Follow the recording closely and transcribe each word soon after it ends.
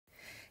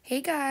Hey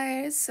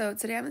guys, so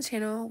today on the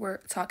channel we're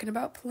talking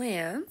about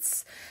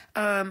plants.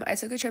 I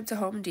took a trip to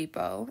Home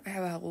Depot. I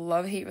have a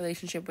love-hate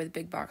relationship with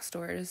big box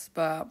stores,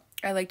 but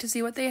I like to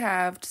see what they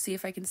have to see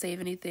if I can save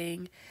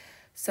anything.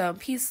 Some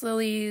peace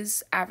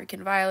lilies,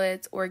 African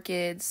violets,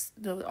 orchids,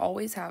 they'll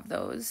always have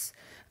those.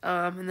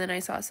 And then I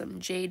saw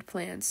some jade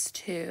plants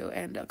too,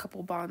 and a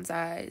couple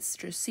bonsais,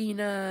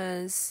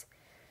 dracaenas,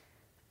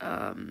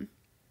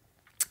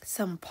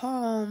 some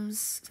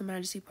palms, some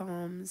majesty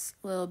palms,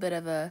 a little bit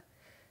of a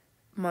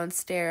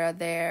monstera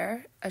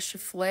there, a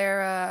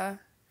schefflera,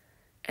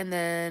 and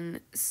then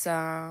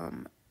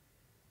some,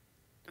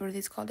 what are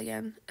these called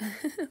again?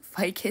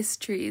 Ficus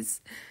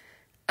trees.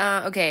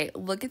 Okay,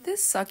 look at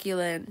this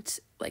succulent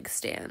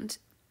stand.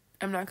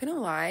 I'm not gonna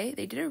lie,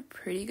 they did a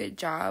pretty good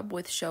job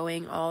with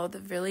showing all the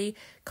really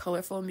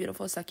colorful and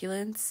beautiful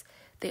succulents.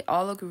 They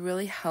all look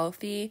really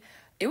healthy.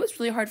 It was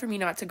really hard for me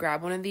not to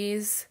grab one of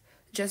these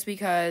just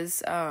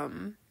because I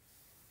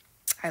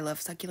love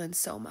succulents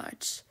so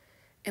much.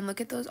 And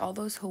look at all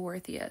those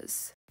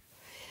haworthias.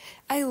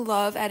 I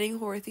love adding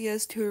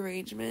haworthias to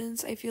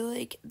arrangements. I feel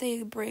like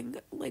they bring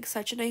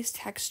such a nice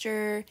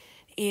texture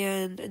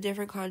and a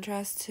different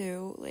contrast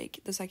to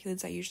the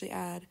succulents I usually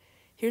add.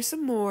 Here's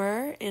some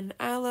more, an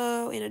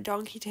aloe and a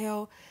donkey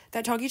tail.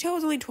 That donkey tail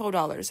was only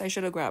 $12. I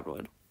should have grabbed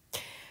one.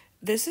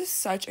 This is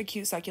such a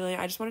cute succulent.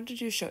 I just wanted to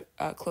do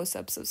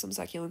close-ups of some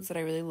succulents that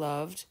I really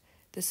loved.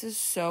 This is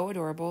so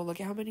adorable. Look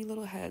at how many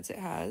little heads it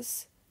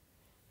has.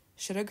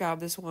 Should have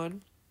grabbed this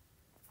one.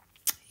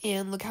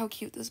 And look how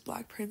cute this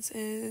Black Prince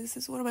is.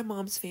 This is one of my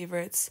mom's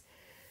favorites.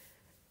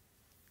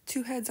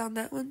 2 heads on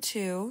that one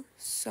too.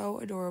 So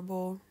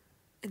adorable.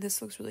 And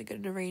this looks really good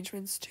in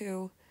arrangements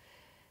too.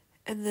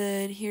 And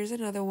then here's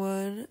another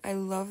one. I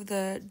love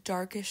the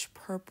darkish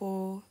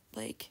purple,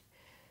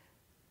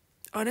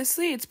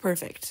 honestly, it's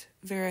perfect.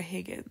 Vera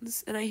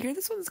Higgins. And I hear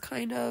this one's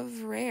kind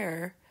of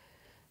rare.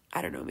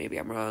 I don't know, maybe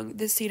I'm wrong.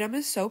 This sedum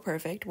is so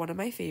perfect, one of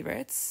my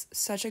favorites.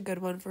 Such a good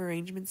one for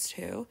arrangements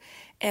too.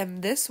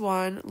 And this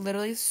one,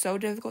 literally so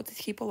difficult to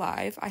keep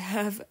alive. I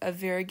have a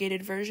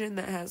variegated version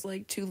that has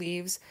 2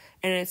 leaves,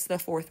 and it's the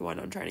 4th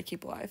one I'm trying to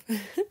keep alive.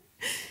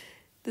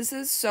 This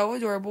is so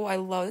adorable. I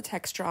love the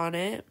texture on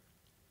it.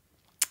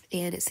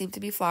 And it seemed to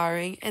be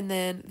flowering. And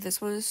then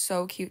this one is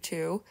so cute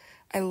too.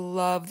 I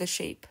love the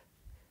shape.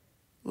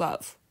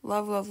 Love.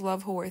 Love, love,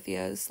 love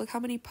haworthias. Look how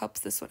many pups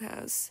this one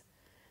has.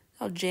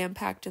 All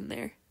jam-packed in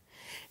there.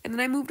 And then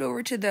I moved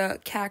over to the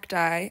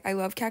cacti. I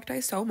love cacti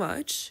so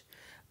much.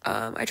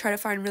 I try to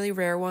find really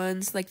rare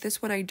ones. Like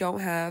this one I don't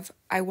have.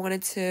 I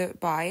wanted to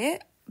buy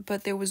it,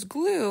 but there was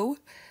glue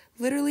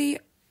literally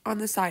on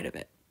the side of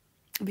it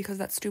because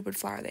that stupid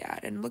flower they add.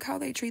 And look how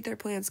they treat their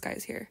plants,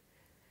 guys, here.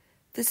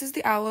 This is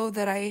the aloe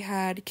that I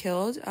had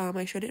killed.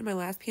 I showed it in my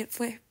last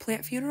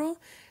plant funeral,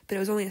 but it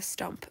was only a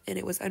stump and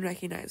it was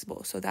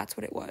unrecognizable. So that's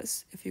what it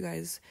was, if you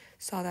guys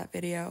saw that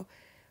video.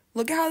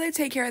 Look at how they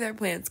take care of their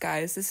plants,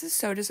 guys. This is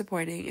so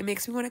disappointing. It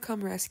makes me want to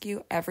come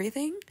rescue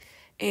everything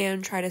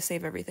and try to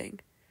save everything.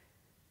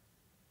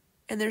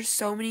 And there's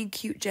so many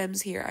cute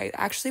gems here. I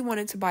actually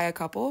wanted to buy a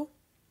couple,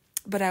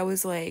 but I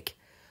was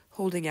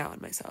holding out on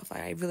myself.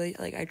 I really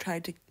I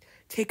tried to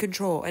take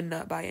control and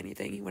not buy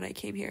anything when I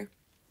came here.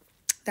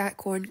 That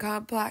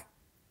corncob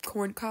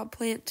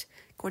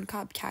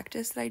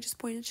cactus that I just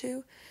pointed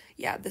to.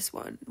 Yeah, this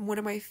one. One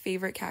of my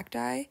favorite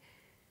cacti.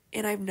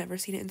 And I've never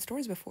seen it in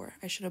stores before.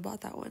 I should have bought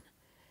that one.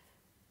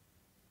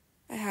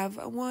 I have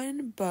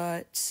one,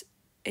 but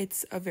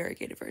it's a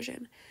variegated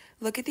version.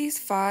 Look at these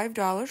 $5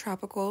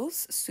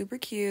 tropicals. Super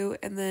cute.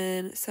 And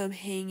then some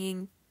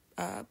hanging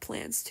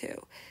plants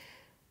too.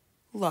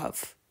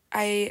 Love.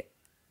 I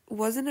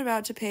wasn't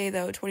about to pay,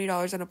 though,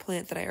 $20 on a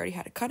plant that I already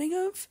had a cutting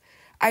of.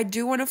 I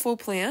do want a full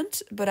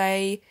plant, but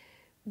I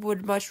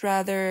would much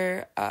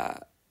rather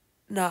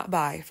not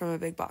buy from a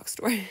big box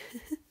store.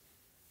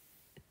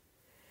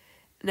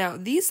 Now,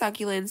 these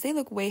succulents, they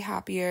look way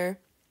happier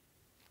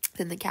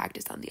than the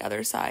cactus on the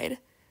other side.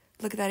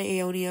 Look at that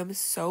aeonium,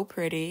 so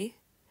pretty.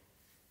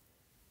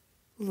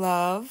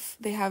 Love.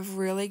 They have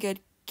really good,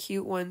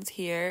 cute ones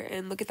here.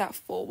 And look at that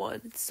full one.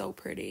 It's so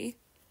pretty.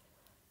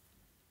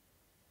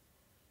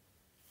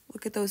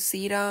 Look at those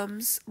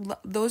sedums.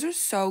 Those are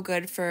so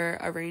good for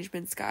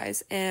arrangements,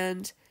 guys.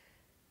 And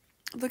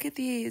look at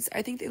these.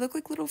 I think they look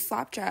like little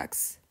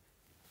flapjacks.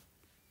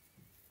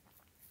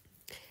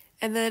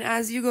 And then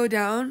as you go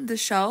down the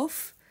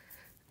shelf,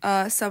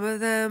 some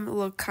of them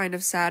look kind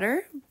of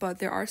sadder, but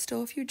there are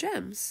still a few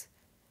gems.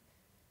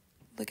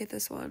 Look at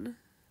this one.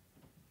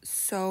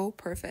 So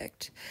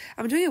perfect.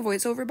 I'm doing a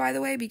voiceover, by the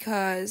way,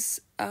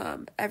 because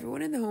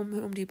everyone in the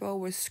Home Depot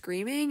was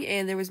screaming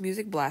and there was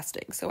music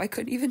blasting, so I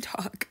couldn't even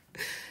talk.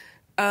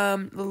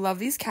 Love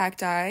these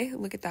cacti.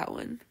 Look at that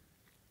one.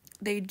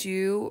 They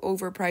do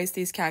overprice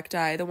these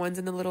cacti. The ones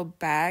in the little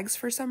bags,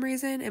 for some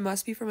reason. It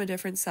must be from a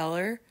different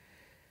seller.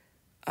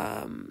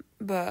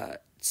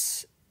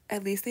 But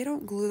at least they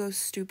don't glue those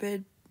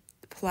stupid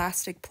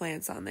plastic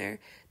plants on there.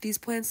 These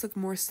plants look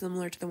more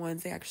similar to the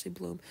ones they actually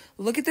bloom.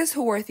 Look at this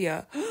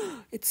haworthia.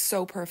 It's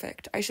so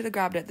perfect. I should have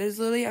grabbed it. There's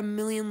literally a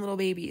million little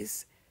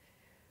babies.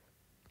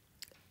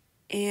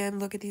 And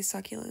look at these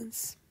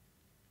succulents.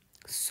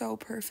 So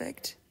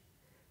perfect.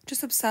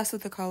 Just obsessed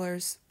with the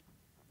colors.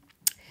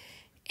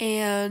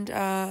 And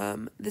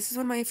this is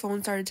when my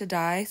phone started to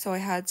die, so I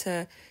had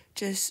to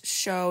just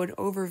show an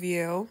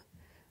overview.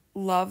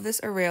 Love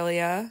this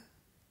Aurelia.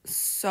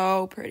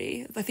 So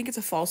pretty. I think it's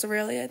a false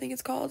Aurelia, I think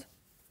it's called.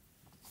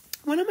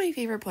 One of my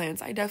favorite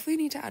plants. I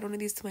definitely need to add one of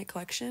these to my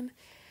collection.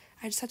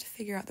 I just have to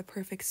figure out the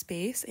perfect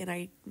space, and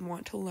I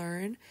want to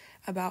learn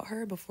about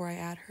her before I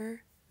add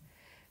her.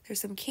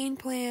 There's some cane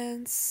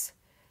plants,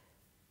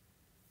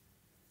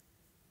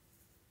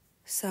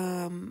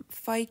 some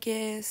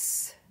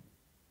ficus.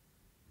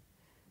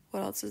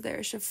 What else is there?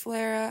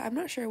 Schefflera. I'm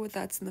not sure what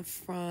that's in the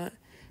front.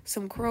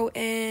 Some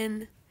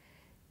croton.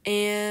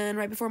 And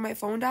right before my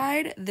phone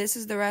died, this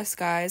is the rest,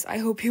 guys. I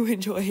hope you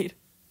enjoyed.